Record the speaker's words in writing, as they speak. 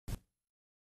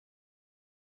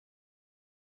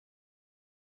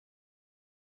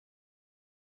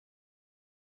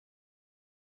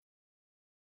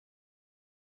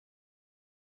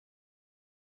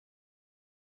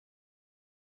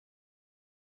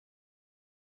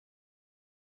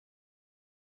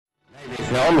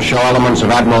Films show elements of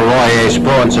Admiral Roy A.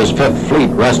 Spruance's Fifth Fleet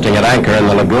resting at anchor in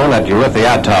the lagoon at Ulithi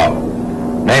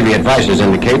Atoll. Navy advices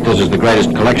indicate this is the greatest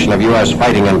collection of U.S.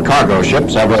 fighting and cargo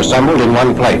ships ever assembled in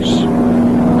one place.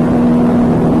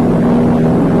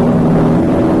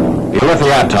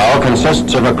 Ulithi Atoll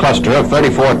consists of a cluster of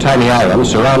 34 tiny islands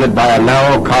surrounded by a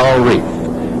narrow coral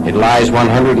reef. It lies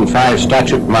 105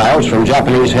 statute miles from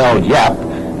Japanese-held Yap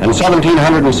and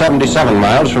 1,777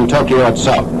 miles from Tokyo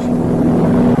itself.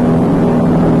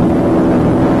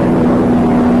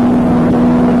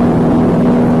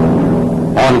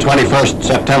 On 21st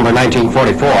September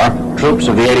 1944, troops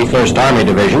of the 81st Army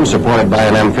Division, supported by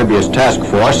an amphibious task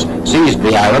force, seized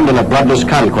the island in a bloodless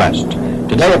conquest.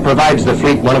 Today it provides the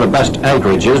fleet one of the best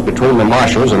anchorages between the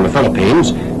Marshalls and the Philippines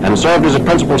and served as a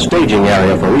principal staging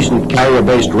area for recent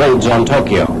carrier-based raids on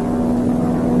Tokyo.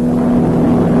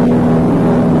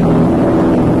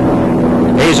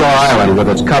 Azor Island with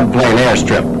its Cub Plane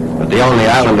airstrip, but the only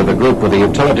island of the group with a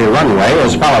utility runway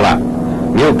is Falala.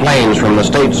 New planes from the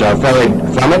States are ferried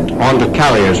from it onto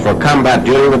carriers for combat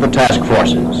duty with the task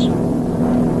forces.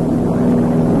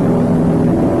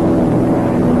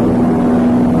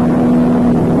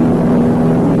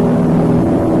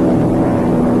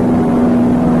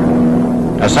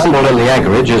 Assembled in the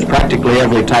anchorage is practically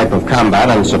every type of combat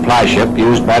and supply ship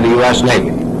used by the U.S.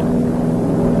 Navy.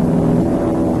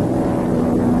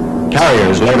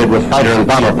 Carriers loaded with fighter and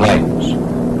bomber planes.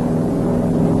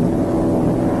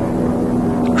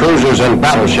 Cruisers and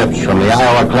battleships from the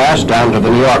Iowa class down to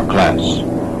the New York class.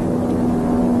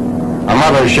 A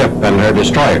mother ship and her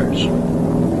destroyers.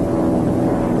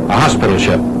 A hospital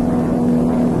ship.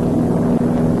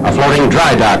 A floating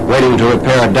dry dock waiting to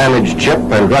repair a damaged ship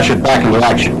and rush it back into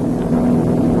action.